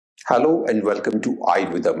Hello and welcome to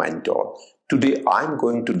Ayurveda Mentor. Today I'm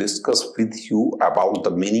going to discuss with you about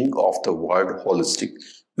the meaning of the word holistic.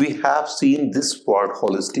 We have seen this word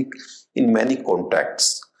holistic in many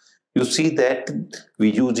contexts. You see that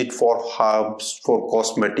we use it for herbs, for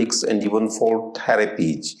cosmetics, and even for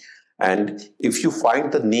therapies. And if you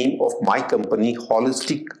find the name of my company,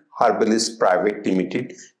 Holistic Herbalist Private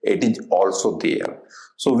Limited, it is also there.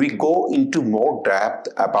 So we go into more depth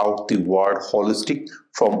about the word holistic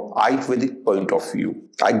from Ayurvedic point of view.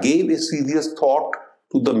 I gave a serious thought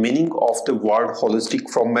to the meaning of the word holistic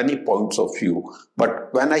from many points of view.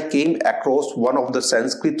 But when I came across one of the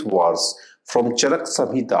Sanskrit words from Charaka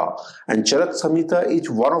Samhita, and Charaka Samhita is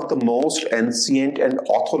one of the most ancient and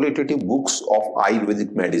authoritative books of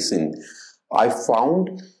Ayurvedic medicine, I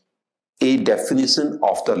found a definition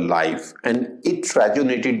of the life and it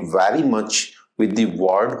resonated very much with the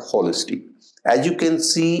word holistic. As you can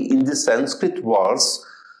see in the Sanskrit words,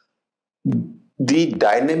 the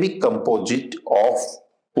dynamic composite of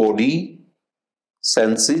body,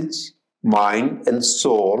 senses, mind, and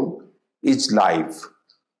soul is life.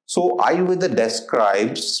 So Ayurveda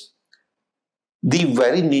describes the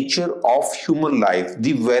very nature of human life,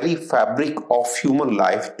 the very fabric of human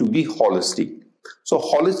life to be holistic. So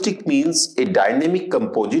holistic means a dynamic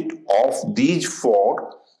composite of these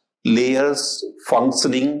four layers,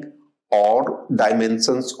 functioning or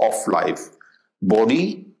dimensions of life: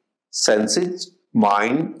 body, senses,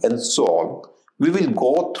 mind, and soul. We will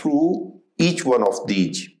go through each one of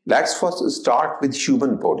these. Let's first start with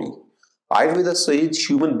human body. Ayurveda says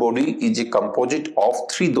human body is a composite of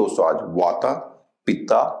three dosas: vata,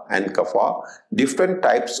 pitta, and kapha, different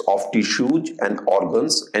types of tissues and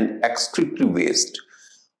organs, and excretory waste.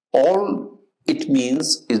 All it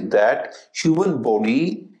means is that human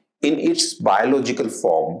body in its biological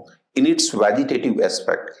form, in its vegetative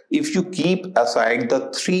aspect, if you keep aside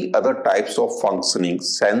the three other types of functioning,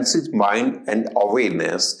 senses, mind, and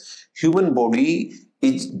awareness, human body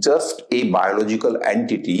is just a biological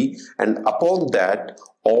entity, and upon that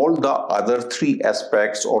all the other three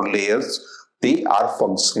aspects or layers, they are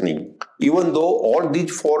functioning. Even though all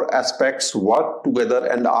these four aspects work together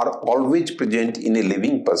and are always present in a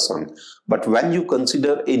living person, but when you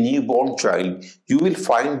consider a newborn child, you will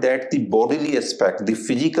find that the bodily aspect, the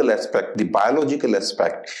physical aspect, the biological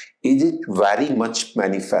aspect is very much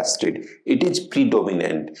manifested. It is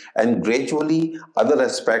predominant, and gradually other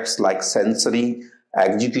aspects like sensory,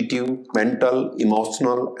 executive, mental,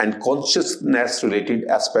 emotional, and consciousness related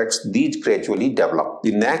aspects, these gradually develop.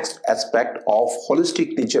 The next aspect of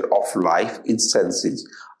holistic nature of life is senses.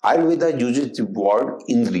 Ayurveda uses the word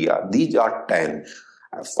indriya. These are 10.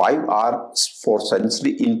 5 are for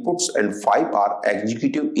sensory inputs and 5 are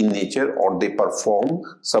executive in nature, or they perform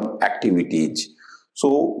some activities.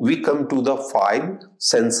 So we come to the 5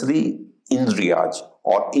 sensory indriyas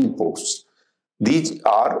or inputs. These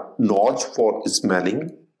are nose for smelling,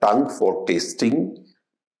 tongue for tasting,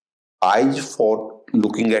 eyes for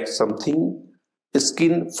looking at something,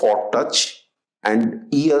 skin for touch,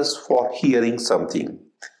 and ears for hearing something.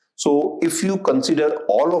 So if you consider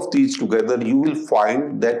all of these together, you will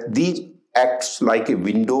find that these acts like a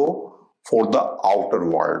window for the outer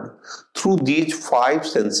world. Through these 5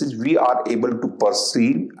 senses, we are able to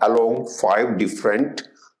perceive along 5 different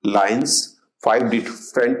lines, 5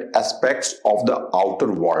 different aspects of the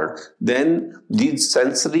outer world. Then these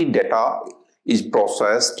sensory data is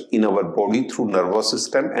processed in our body through nervous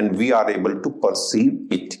system and we are able to perceive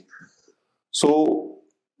it. So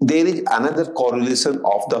there is another correlation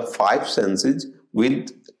of the 5 senses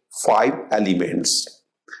with 5 elements.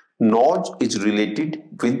 Nose is related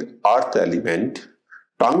with earth element,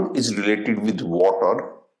 tongue is related with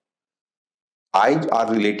water, eyes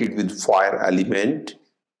are related with fire element,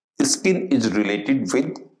 skin is related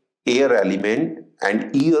with air element,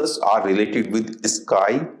 and ears are related with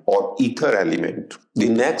sky or ether element. The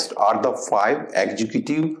next are the 5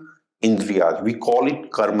 executive indriyas. We call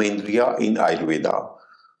it karma indriya in Ayurveda.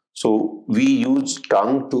 So we use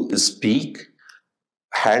tongue to speak,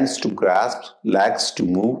 hands to grasp, legs to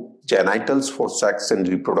move, genitals for sex and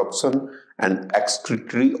reproduction, and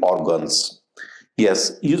excretory organs.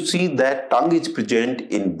 Yes, you see that tongue is present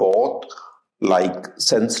in both like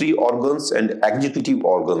sensory organs and executive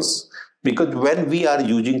organs, because when we are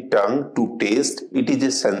using tongue to taste, it is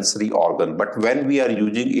a sensory organ, but when we are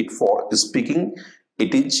using it for speaking,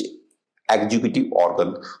 it is executive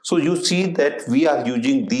organ. So you see that we are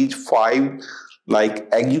using these 5 like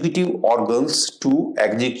executive organs to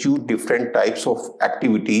execute different types of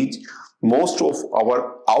activities. Most of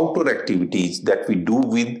our outer activities that we do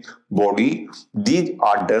with body, these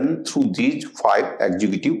are done through these 5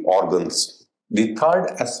 executive organs. The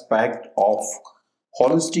third aspect of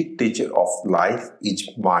holistic nature of life is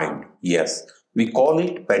mind. Yes, we call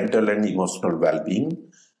it mental and emotional well-being.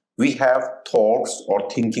 We have thoughts or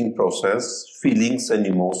thinking process, feelings and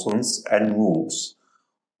emotions and moods.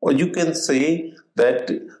 Or you can say that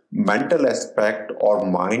mental aspect or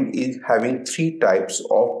mind is having three types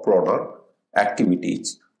of broader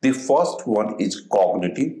activities. The first one is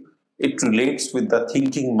cognitive. It relates with the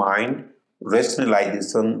thinking mind,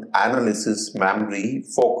 rationalization, analysis, memory,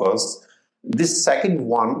 focus. This second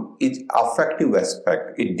one is affective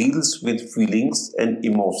aspect. It deals with feelings and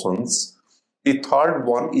emotions. The third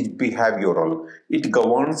one is behavioral. It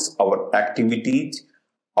governs our activities,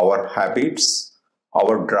 our habits,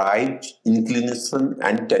 our drive, inclination,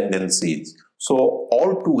 and tendencies. So,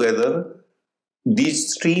 altogether,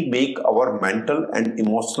 these three make our mental and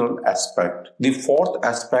emotional aspect. The fourth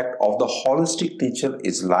aspect of the holistic nature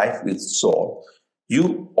is life with soul.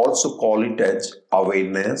 You also call it as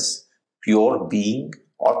awareness, pure being,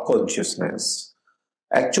 or consciousness.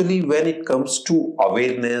 Actually, when it comes to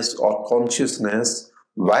awareness or consciousness,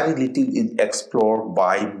 very little is explored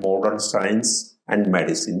by modern science and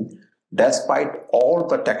medicine, despite all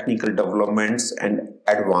the technical developments and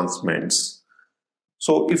advancements.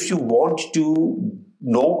 So, if you want to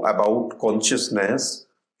know about consciousness,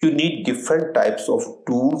 you need different types of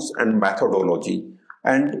tools and methodology.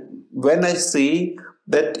 And when I say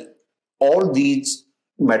that all these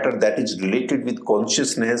matter that is related with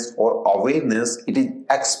consciousness or awareness, it is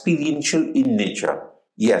experiential in nature.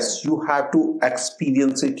 Yes, you have to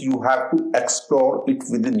experience it, you have to explore it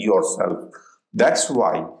within yourself. That's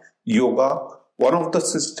why yoga, one of the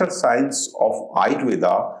sister science of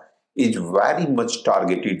Ayurveda, is very much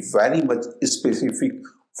targeted, very much specific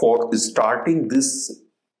for starting this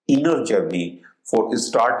inner journey, for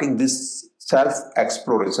starting this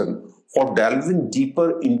self-exploration, for delving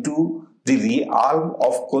deeper into the realm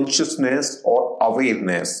of consciousness or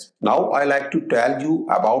awareness. Now I like to tell you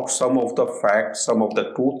about some of the facts, some of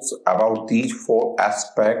the truths about these four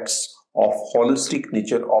aspects of holistic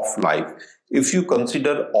nature of life. If you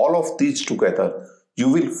consider all of these together, you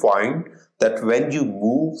will find that when you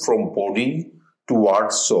move from body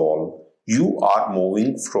towards soul, you are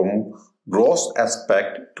moving from gross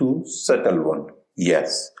aspect to subtle one.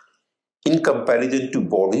 Yes. In comparison to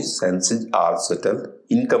body, senses are subtle.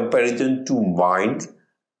 In comparison to mind,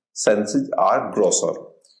 senses are grosser.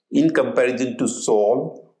 In comparison to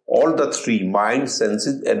soul, all the three, mind,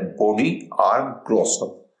 senses and body, are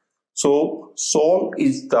grosser. So, soul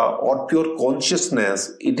is the, or pure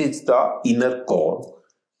consciousness, it is the inner core.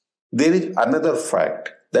 There is another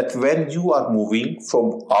fact that when you are moving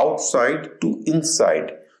from outside to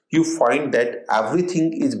inside, you find that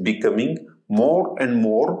everything is becoming more and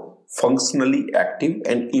more functionally active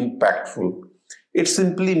and impactful. It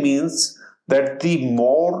simply means that the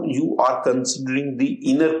more you are considering the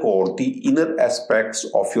inner core, the inner aspects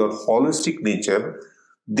of your holistic nature,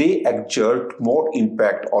 they exert more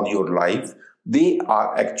impact on your life. They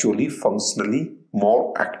are actually functionally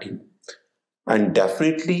more active. And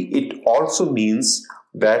definitely it also means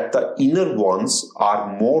that the inner ones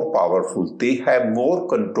are more powerful. They have more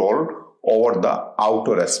control over the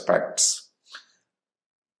outer aspects.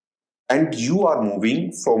 And you are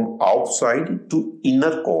moving from outside to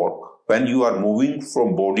inner core when you are moving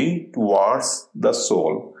from body towards the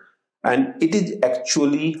soul. And it is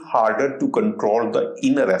actually harder to control the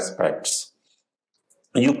inner aspects.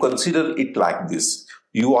 You consider it like this.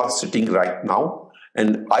 You are sitting right now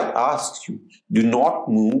and I ask you, do not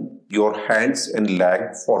move your hands and leg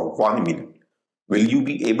for 1 minute. Will you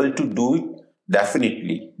be able to do it?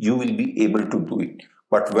 Definitely, you will be able to do it.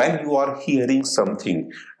 But when you are hearing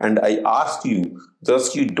something and I ask you,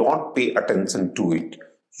 just you don't pay attention to it,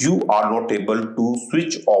 you are not able to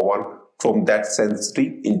switch over from that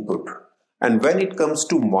sensory input. And when it comes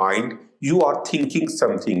to mind, you are thinking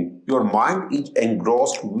something, your mind is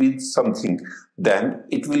engrossed with something, then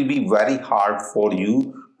it will be very hard for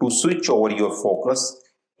you to switch over your focus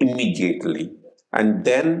immediately. And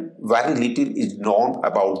then very little is known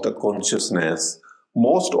about the consciousness.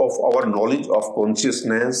 Most of our knowledge of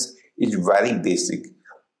consciousness is very basic.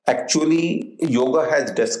 Actually, yoga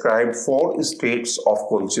has described 4 states of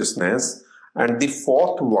consciousness, and the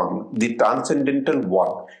fourth one, the transcendental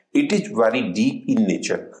one, it is very deep in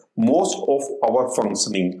nature. Most of our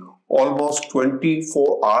functioning, almost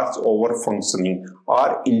 24 hours of our functioning,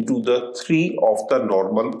 are into the 3 of the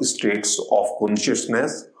normal states of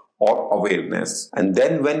consciousness or awareness. And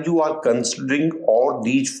then when you are considering all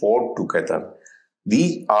these 4 together,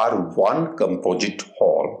 these are one composite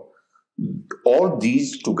whole. All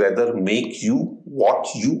these together make you what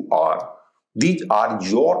you are. These are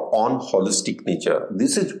your own holistic nature.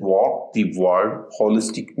 This is what the word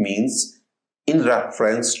holistic means in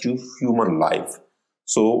reference to human life.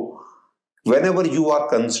 So, whenever you are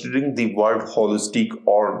considering the word holistic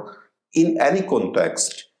or in any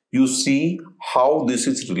context, you see how this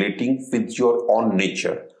is relating with your own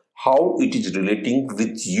nature, how it is relating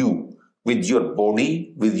with your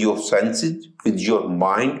body, with your senses, with your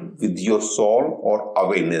mind, with your soul or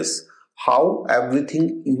awareness, how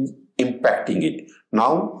everything is impacting it.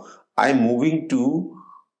 Now, I'm moving to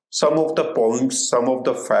some of the points, some of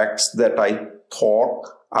the facts that I thought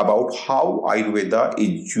about how Ayurveda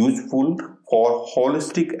is useful for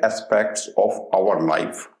holistic aspects of our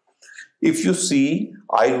life. If you see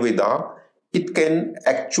Ayurveda, it can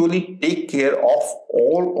actually take care of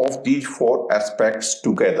all of these four aspects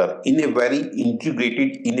together in a very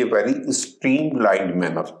integrated, in a very streamlined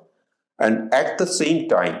manner. And at the same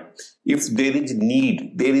time, if there is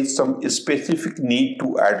need, there is some specific need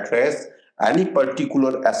to address any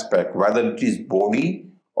particular aspect, whether it is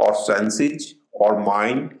body or senses or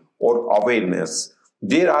mind or awareness,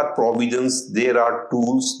 there are provisions, there are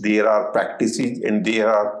tools, there are practices, and there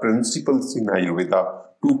are principles in Ayurveda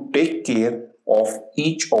to take care of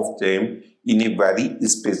each of them in a very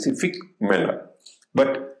specific manner.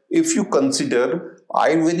 But if you consider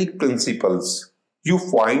Ayurvedic principles, you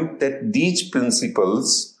find that these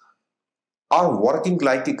principles are working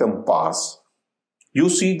like a compass. You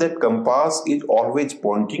see that compass is always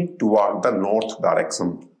pointing toward the north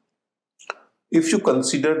direction. If you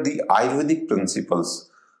consider the Ayurvedic principles,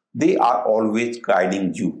 they are always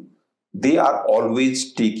guiding you. They are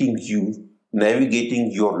always taking you,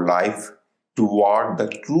 navigating your life toward the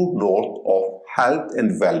true north of health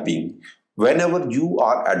and well-being. Whenever you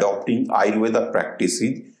are adopting Ayurveda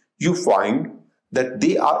practices, you find that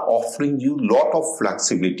they are offering you lot of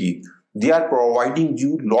flexibility. They are providing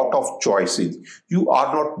you lot of choices. You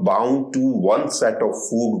are not bound to one set of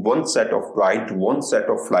food, one set of diet, one set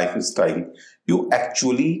of lifestyle. You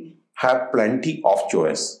actually have plenty of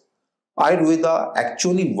choice. Ayurveda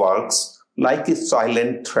actually works like a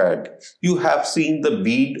silent thread. You have seen the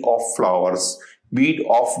bead of flowers, bead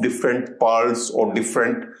of different pearls or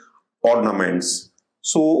different ornaments.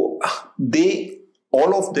 So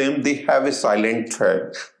all of them, they have a silent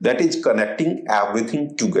thread that is connecting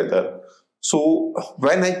everything together. So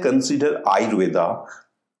when I consider Ayurveda,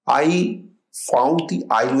 I found the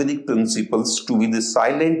Ayurvedic principles to be the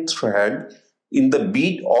silent thread in the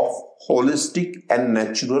bead of holistic and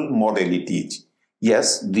natural modalities.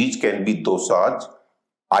 Yes, these can be dosas,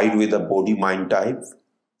 Ayurveda body-mind type,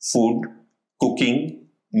 food, cooking,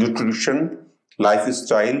 nutrition,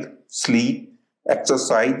 lifestyle, sleep,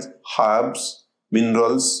 exercise, herbs,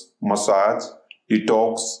 minerals, massage,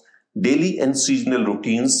 detox, daily and seasonal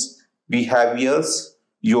routines, behaviors,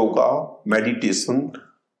 yoga, meditation.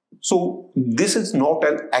 So this is not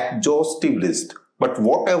an exhaustive list, but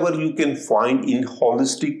whatever you can find in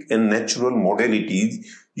holistic and natural modalities,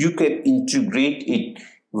 you can integrate it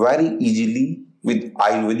very easily with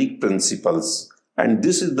Ayurvedic principles. And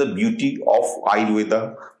this is the beauty of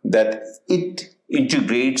Ayurveda, that it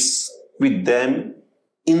integrates with them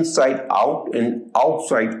inside out and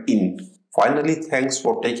outside in. Finally, thanks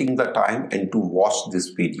for taking the time and to watch this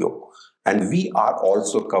video. And we are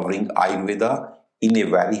also covering Ayurveda in a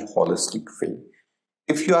very holistic way.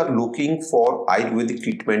 If you are looking for Ayurvedic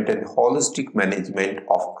treatment and holistic management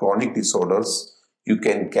of chronic disorders, you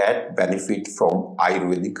can get benefit from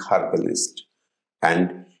Ayurvedic Herbalist.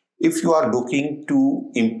 And if you are looking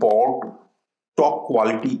to import top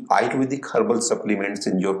quality Ayurvedic herbal supplements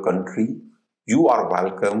in your country, you are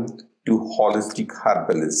welcome to Holistic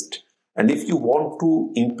Herbalist. And if you want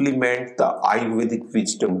to implement the Ayurvedic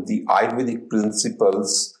wisdom, the Ayurvedic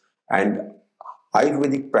principles and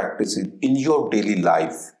Ayurvedic practices in your daily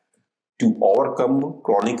life to overcome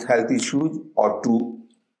chronic health issues or to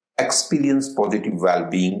experience positive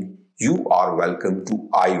well-being, you are welcome to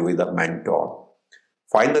Ayurveda Mentor.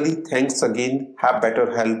 Finally, thanks again. Have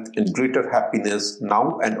better health and greater happiness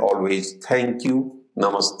now and always. Thank you.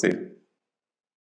 Namaste.